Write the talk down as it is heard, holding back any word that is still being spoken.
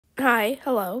Hi,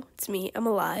 hello, it's me, I'm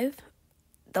alive.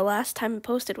 The last time I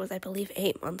posted was, I believe,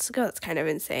 8 months ago. That's kind of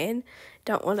insane.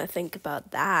 Don't want to think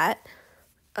about that.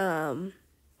 No,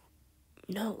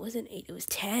 it wasn't 8, it was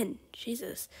 10.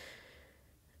 Jesus.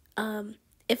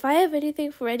 If I have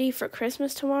anything ready for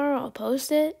Christmas tomorrow, I'll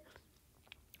post it.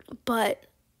 But,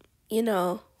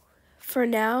 for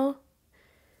now,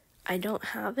 I don't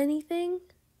have anything.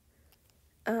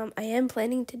 I am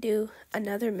planning to do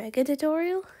another mega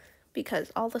tutorial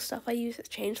because all the stuff I use has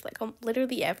changed, like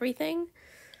literally everything.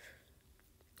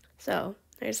 So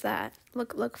there's that.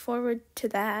 Look forward to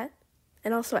that.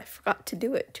 And also, I forgot to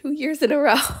do it 2 years in a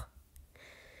row.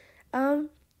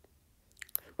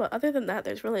 But other than that,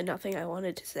 there's really nothing I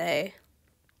wanted to say.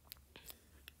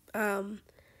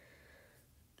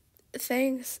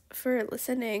 Thanks for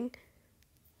listening.